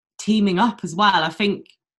teaming up as well. I think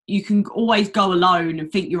you can always go alone and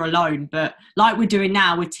think you're alone, but like we're doing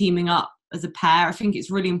now, we're teaming up as a pair. I think it's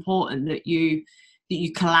really important that you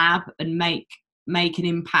collab and make an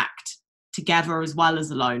impact together as well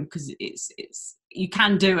as alone, because it's you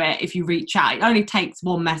can do it if you reach out. It only takes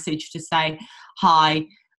one message to say, hi,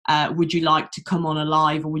 would you like to come on a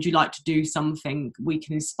live, or would you like to do something? We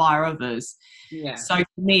can inspire others. Yeah. So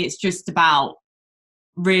for me, it's just about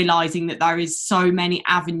realizing that there is so many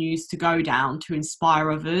avenues to go down to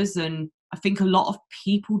inspire others. And I think a lot of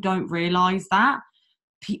people don't realize that.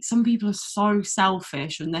 Some people are so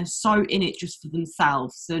selfish and they're so in it just for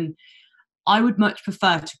themselves. And I would much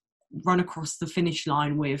prefer to run across the finish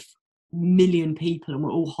line with a million people and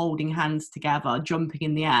we're all holding hands together, jumping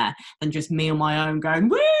in the air, than just me on my own going,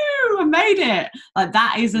 woo, I made it. Like,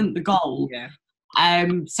 that isn't the goal. Yeah.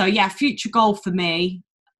 So yeah, future goal for me,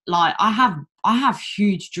 like I have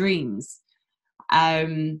huge dreams.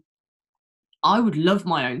 I would love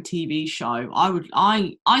my own TV show.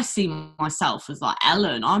 I see myself as like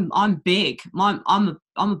Ellen. I'm big. I'm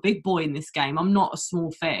a big boy in this game. I'm not a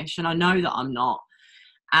small fish, and I know that I'm not.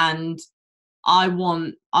 And I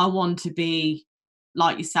want to be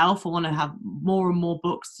like yourself. I want to have more and more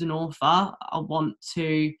books as an author. I want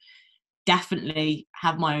to definitely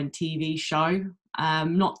have my own TV show.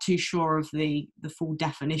 Not too sure of the full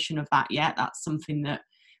definition of that yet. That's something that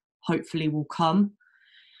hopefully will come.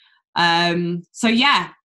 So yeah,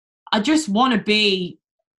 I just want to be,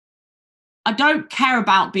 I don't care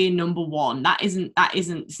about being number one.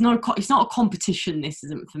 It's not a competition. This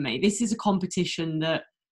isn't for me. This is a competition that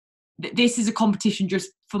this is a competition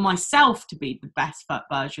just for myself to be the best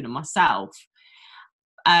version of myself.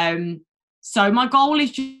 So my goal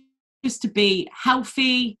is just to be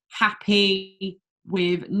healthy, happy,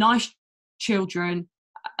 with nice children,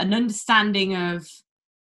 an understanding of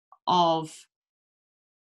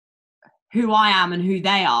who I am and who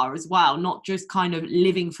they are as well, not just kind of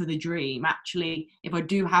living for the dream. Actually, if I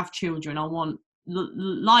do have children, I want,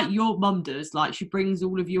 like your mum does, like she brings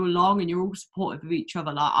all of you along and you're all supportive of each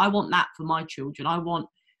other. Like I want that for my children. I want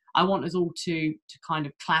us all to kind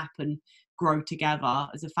of clap and grow together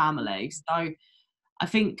as a family. So I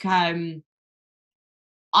think I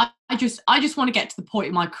just want to get to the point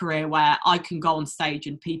in my career where I can go on stage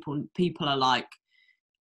and people are like,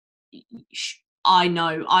 I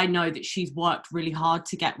know that she's worked really hard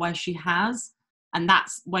to get where she has, and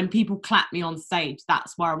that's when people clap me on stage.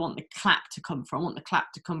 That's where I want the clap to come from. I want the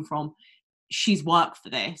clap to come from, she's worked for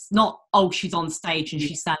this, not, oh, she's on stage and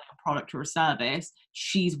she's selling a product or a service.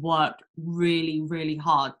 She's worked really, really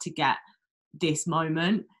hard to get this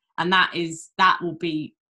moment, and that will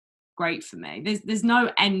be great for me. There's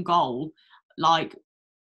no end goal. Like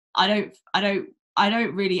I don't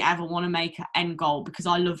really ever want to make an end goal, because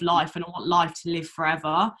I love life and I want life to live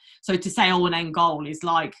forever. So to say, oh, an end goal is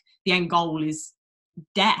like, the end goal is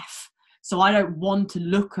death. So I don't want to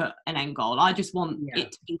look at an end goal. I just want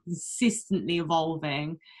it to be consistently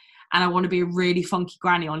evolving. And I want to be a really funky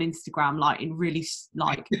granny on Instagram, like in really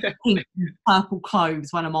like pink and purple clothes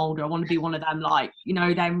when I'm older. I want to be one of them, like, you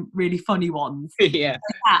know, them really funny ones. Yeah.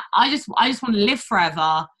 I just want to live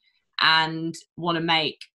forever and want to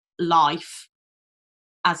make life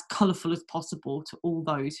as colourful as possible to all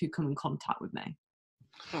those who come in contact with me.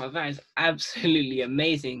 Oh, that is absolutely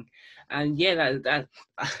amazing. And yeah, that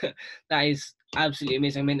is absolutely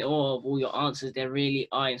amazing. I mean, all your answers, they really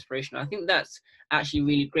are inspirational. I think that's actually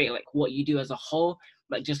really great, like what you do as a whole,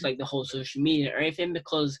 like just like the whole social media and everything,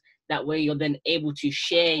 because that way you're then able to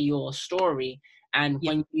share your story. And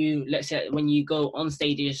when you, let's say, when you go on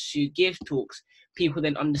stages to give talks, people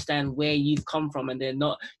then understand where you've come from, and they're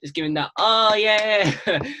not just giving that, oh yeah.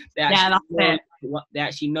 They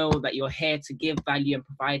actually know that you're here to give value and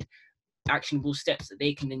provide actionable steps that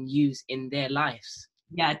they can then use in their lives.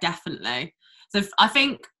 Yeah, definitely. So I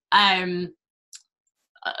think a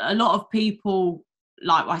lot of people,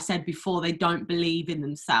 like I said before, they don't believe in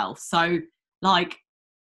themselves. So like,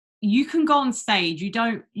 you can go on stage, you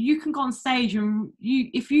can go on stage and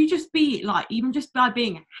if you just be like, even just by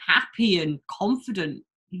being happy and confident,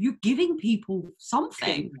 you're giving people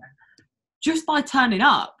something just by turning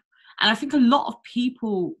up. And I think a lot of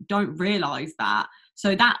people don't realize that.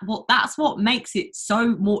 So that's what makes it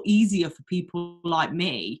so more easier for people like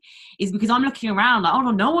me, is because I'm looking around like,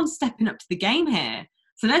 oh no one's stepping up to the game here.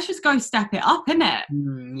 So let's just go step it up, innit?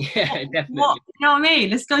 Yeah, definitely. You know what I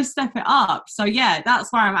mean? Let's go step it up. So yeah,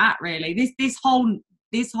 that's where I'm at really. This whole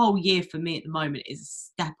year for me at the moment is a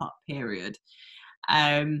step up period.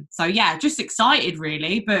 So yeah, just excited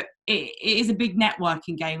really, but it is a big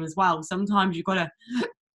networking game as well. Sometimes you've got to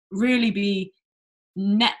really be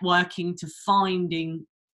networking to finding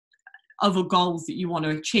other goals that you want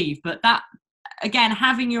to achieve. But that, again,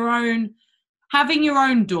 having your own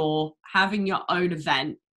door, having your own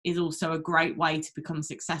event is also a great way to become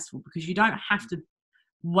successful, because you don't have to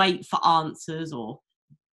wait for answers or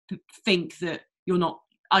think that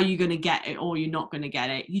are you going to get it or you're not going to get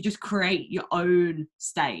it. You just create your own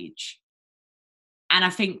stage. And I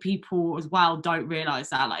think people as well don't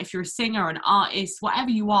realise that. Like if you're a singer, an artist, whatever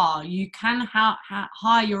you are, you can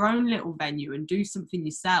hire your own little venue and do something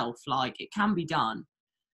yourself. Like it can be done.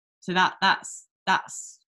 So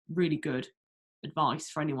that's really good advice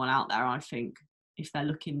for anyone out there, I think, if they're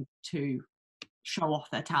looking to show off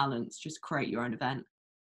their talents. Just create your own event.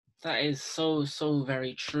 That is so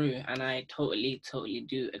very true, and I totally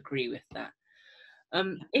do agree with that.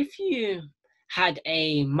 If you had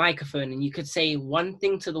a microphone and you could say one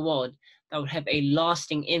thing to the world that would have a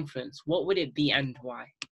lasting influence, what would it be and why?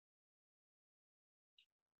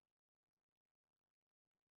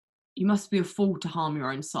 You must be a fool to harm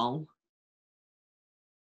your own soul.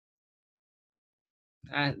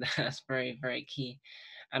 That's very key.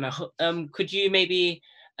 And could you maybe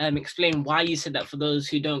explain why you said that for those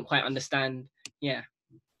who don't quite understand? Yeah.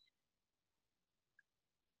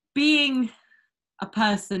 Being a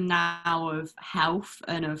person now of health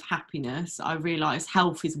and of happiness, I realise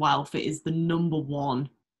health is wealth. It is the number one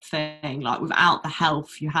thing. Like without the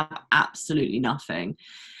health, you have absolutely nothing.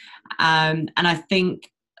 And I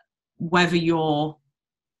think whether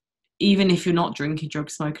even if you're not drinking,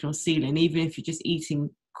 drugs, smoking or stealing, even if you're just eating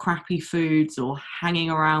crappy foods or hanging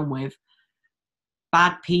around with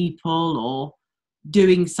bad people or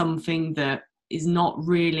doing something that is not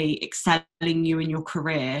really excelling you in your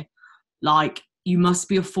career, like, you must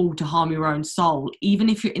be a fool to harm your own soul. Even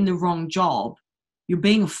if you're in the wrong job, you're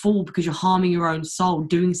being a fool because you're harming your own soul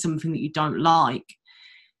doing something that you don't like.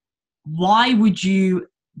 Why would you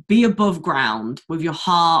be above ground with your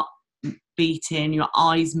heart beating, your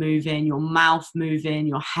eyes moving, your mouth moving,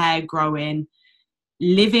 your hair growing,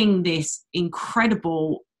 living this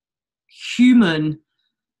incredible human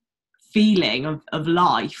feeling of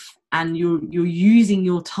life, and you're using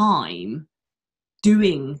your time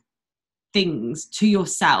doing things to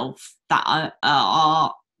yourself that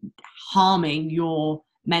are harming your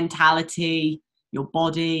mentality, your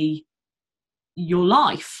body, your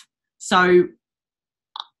life? So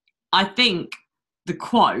I think the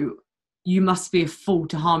quote, "You must be a fool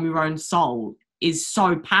to harm your own soul," is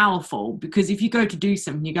so powerful, because if you go to do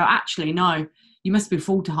something, you go, actually, no, you must be a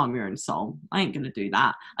fool to harm your own soul. I ain't going to do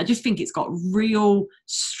that. I just think it's got real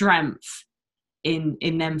strength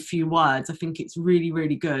in them few words. I think it's really,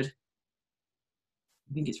 really good.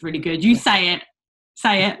 I think it's really good. You say it.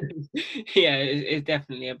 Say it. Yeah, it's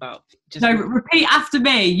definitely about just. No, repeat after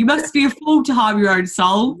me. You must be a fool to harm your own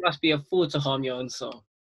soul. You must be a fool to harm your own soul.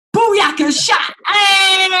 Booyaka shot!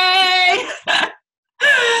 Hey!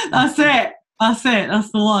 That's it. That's it.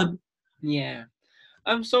 That's the one. Yeah.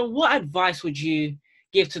 So what advice would you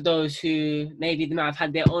give to those who maybe they might have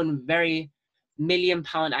had their own very £1 million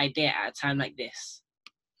idea at a time like this?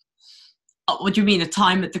 What do you mean, a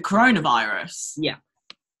time at the coronavirus? Yeah.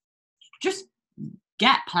 Just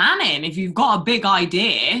get planning. If you've got a big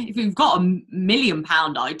idea, if you've got £1 million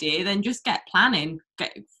idea, then just get planning.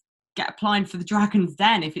 Get applying for the Dragon's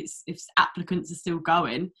Den if applicants are still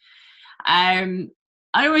going. I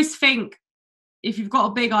always think, if you've got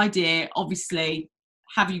a big idea, obviously,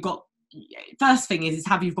 first thing is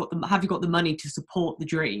have you got the money to support the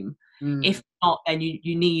dream? If not, then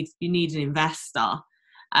you need an investor,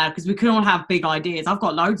 because we can all have big ideas. I've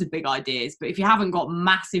got loads of big ideas, but if you haven't got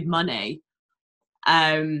massive money,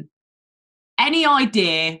 any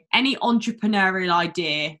entrepreneurial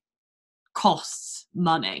idea costs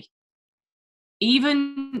money.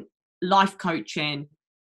 Even life coaching,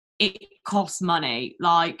 it costs money.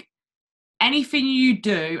 Like, anything you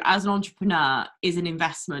do as an entrepreneur is an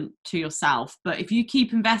investment to yourself. But if you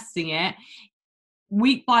keep investing it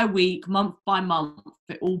week by week, month by month,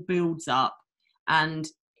 it all builds up and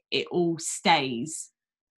it all stays.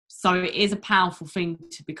 So it is a powerful thing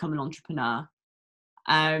to become an entrepreneur.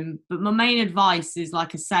 But my main advice is,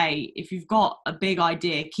 like I say, if you've got a big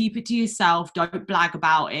idea, keep it to yourself. Don't blag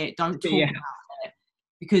about it. Don't talk about it.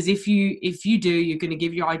 Because if you do, you're going to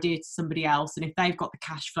give your idea to somebody else, and if they've got the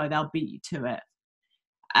cash flow, they'll beat you to it.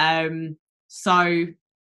 So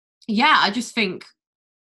yeah, I just think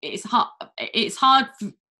it's hard. It's hard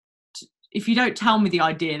if you don't tell me the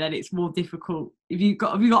idea, then it's more difficult. Have you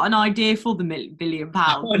got an idea for the £1 billion?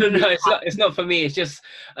 No, it's not for me. It's just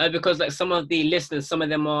because, like, some of the listeners, some of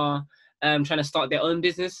them are trying to start their own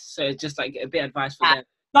business, so it's just like a bit of advice for them.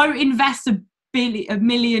 Don't invest a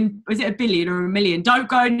million. Is it a billion or a million? Don't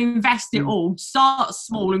go and invest it all. Start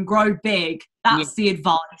small and grow big. That's the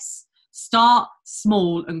advice. Start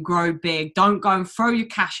small and grow big. Don't go and throw your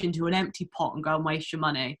cash into an empty pot and go and waste your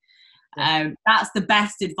money. That's the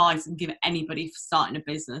best advice I can give anybody for starting a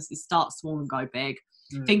business, is start small and go big.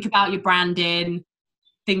 Think about your branding,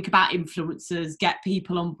 think about influencers, get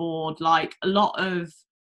people on board. Like, a lot of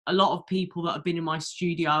people that have been in my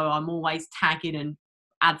studio, I'm always tagging and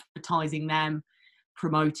advertising them,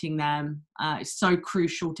 promoting them. It's so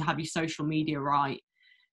crucial to have your social media right.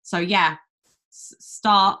 So yeah,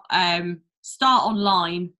 start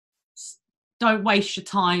online. Don't waste your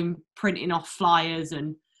time printing off flyers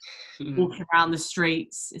and walking around the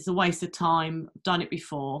streets. It's a waste of time. I've done it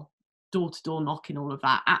before. Door-to-door knocking, all of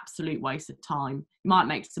that, absolute waste of time. You might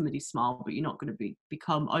make somebody smile, but you're not going to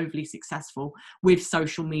become overly successful with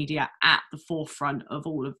social media at the forefront of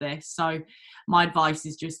all of this. So my advice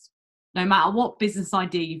is just, no matter what business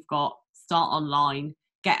idea you've got, start online,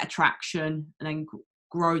 get attraction, and then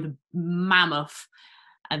grow the mammoth,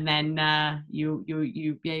 and then you'll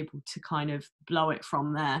be able to kind of blow it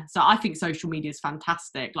from there. So I think social media is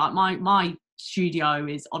fantastic. Like, my studio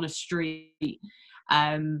is on a street,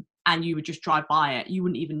 and you would just drive by it, you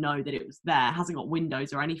wouldn't even know that it was there. It hasn't got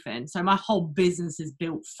windows or anything. So my whole business is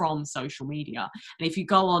built from social media. And if you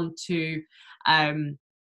go on to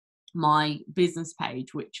my business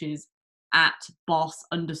page, which is at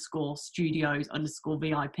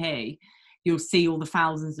boss_studios_VIP, you'll see all the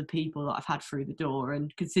thousands of people that I've had through the door.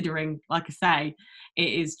 And considering, like I say,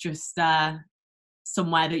 it is just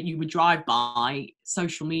somewhere that you would drive by,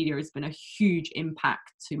 social media has been a huge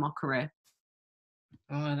impact to my career.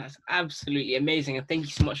 Oh, that's absolutely amazing. And thank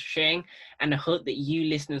you so much for sharing. And I hope that you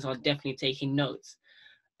listeners are definitely taking notes.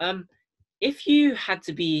 If you had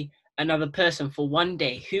to be another person for one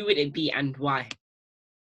day, who would it be and why?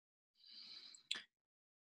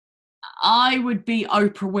 I would be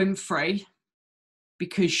Oprah Winfrey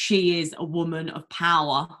because she is a woman of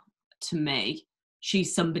power to me.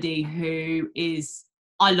 She's somebody who is,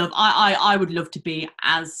 I would love to be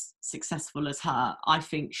as successful as her. I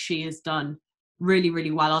think she has done really,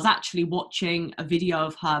 really well. I was actually watching a video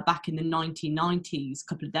of her back in the 1990s a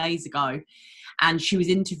couple of days ago, and she was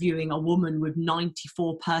interviewing a woman with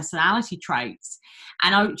 94 personality traits.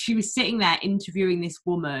 And she was sitting there interviewing this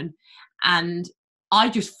woman, and I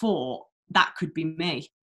just thought that could be me.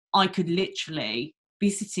 I could literally be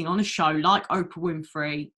sitting on a show like Oprah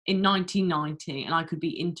Winfrey in 1990, and I could be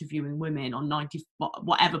interviewing women on 90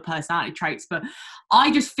 whatever personality traits. But I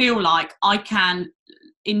just feel like I can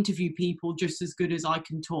interview people just as good as I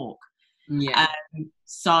can talk. Yeah.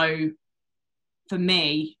 So for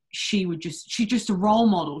me, she's just a role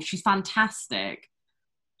model. She's fantastic.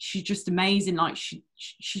 She's just amazing. Like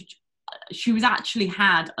she was actually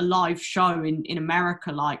had a live show in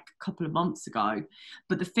America like a couple of months ago.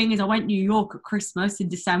 But the thing is, I went to New York at Christmas in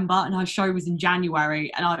December, and her show was in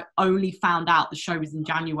January. And I only found out the show was in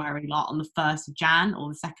January, like on the 1st of Jan or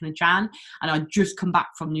the 2nd of Jan. And I'd just come back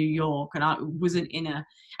from New York, and I wasn't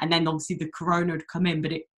and then obviously the corona had come in,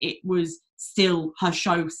 but it was still, her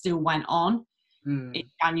show still went on in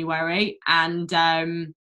January. And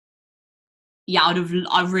yeah,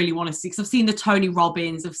 I really want to see, because I've seen the Tony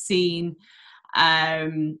Robbins, I've seen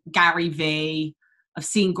Gary Vee, I've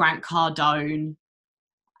seen Grant Cardone,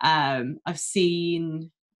 I've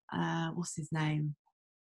seen what's his name?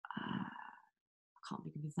 I can't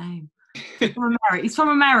think of his name. He's from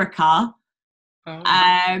America.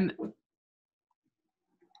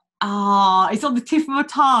 It's on the tip of my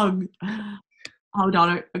tongue. Hold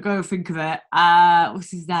on, I'll go and think of it.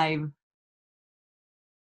 What's his name?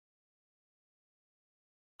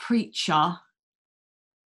 Preacher.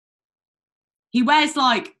 He wears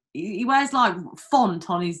like font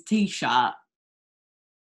on his t-shirt. I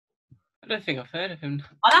don't think I've heard of him.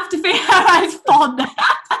 I'll have to think his font.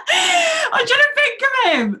 I'm trying to think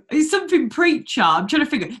of him. He's something Preacher. I'm trying to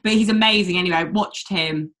figure, but he's amazing. Anyway, I watched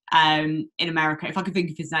him in America. If I can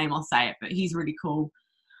think of his name, I'll say it. But he's really cool.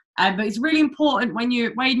 But it's really important when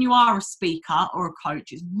you are a speaker or a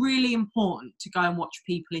coach. It's really important to go and watch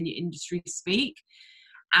people in your industry speak,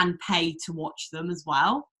 and pay to watch them as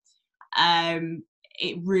well.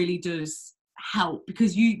 It really does help,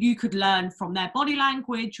 because you could learn from their body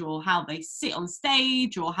language, or how they sit on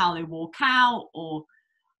stage, or how they walk out, or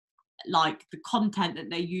like the content that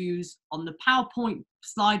they use on the PowerPoint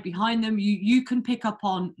slide behind them. You can pick up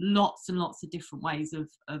on lots and lots of different ways of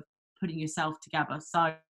putting yourself together.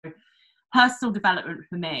 So personal development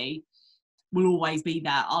for me will always be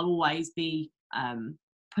there. I'll always be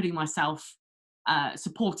putting myself,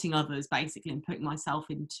 supporting others basically, and putting myself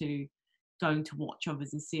into going to watch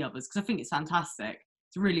others and see others, because I think it's fantastic.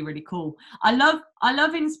 It's really, really cool. I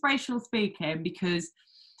love inspirational speaking because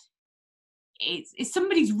it's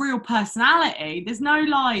somebody's real personality. There's no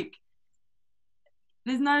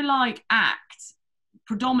act.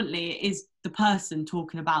 Predominantly it is the person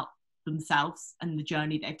talking about themselves and the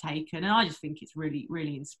journey they've taken, and I just think it's really,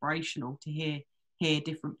 really inspirational to hear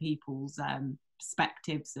different people's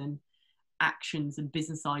perspectives and actions and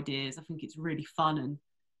business ideas. I think it's really fun, and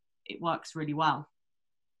it works really well.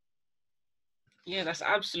 Yeah, that's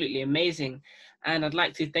absolutely amazing. And I'd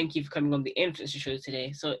like to thank you for coming on the Influencer Show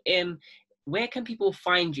today. So where can people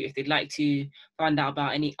find you if they'd like to find out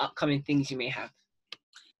about any upcoming things you may have?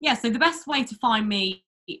 Yeah, so the best way to find me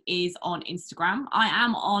is on Instagram. I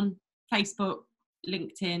am on Facebook,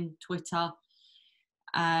 LinkedIn, Twitter.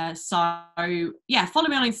 So yeah, follow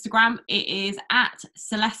me on Instagram. It is at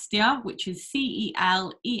Celestia, which is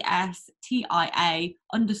CELESTIA _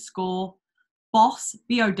 boss,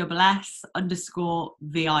 BOSS _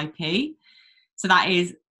 VIP. So that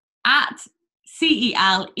is at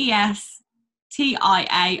CELESTIA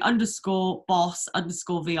 _ boss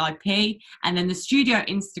 _ VIP. And then the studio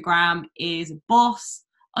Instagram is boss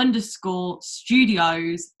 _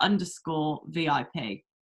 studios _ VIP.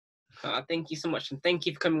 Thank you so much, and thank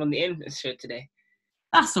you for coming on the Influencer Show today.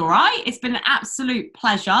 That's all right. It's been an absolute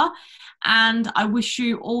pleasure, and I wish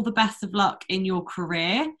you all the best of luck in your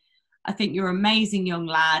career. I think you're an amazing young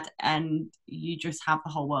lad, and you just have the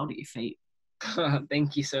whole world at your feet.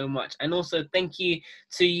 Thank you so much. And also thank you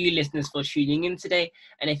to you listeners for tuning in today.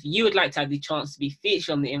 And if you would like to have the chance to be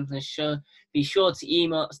featured on the Influencer Show, be sure to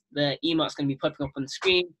email us. The email is going to be popping up on the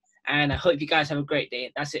screen. And I hope you guys have a great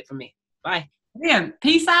day. That's it from me. Bye. Brilliant.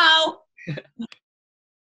 Peace out.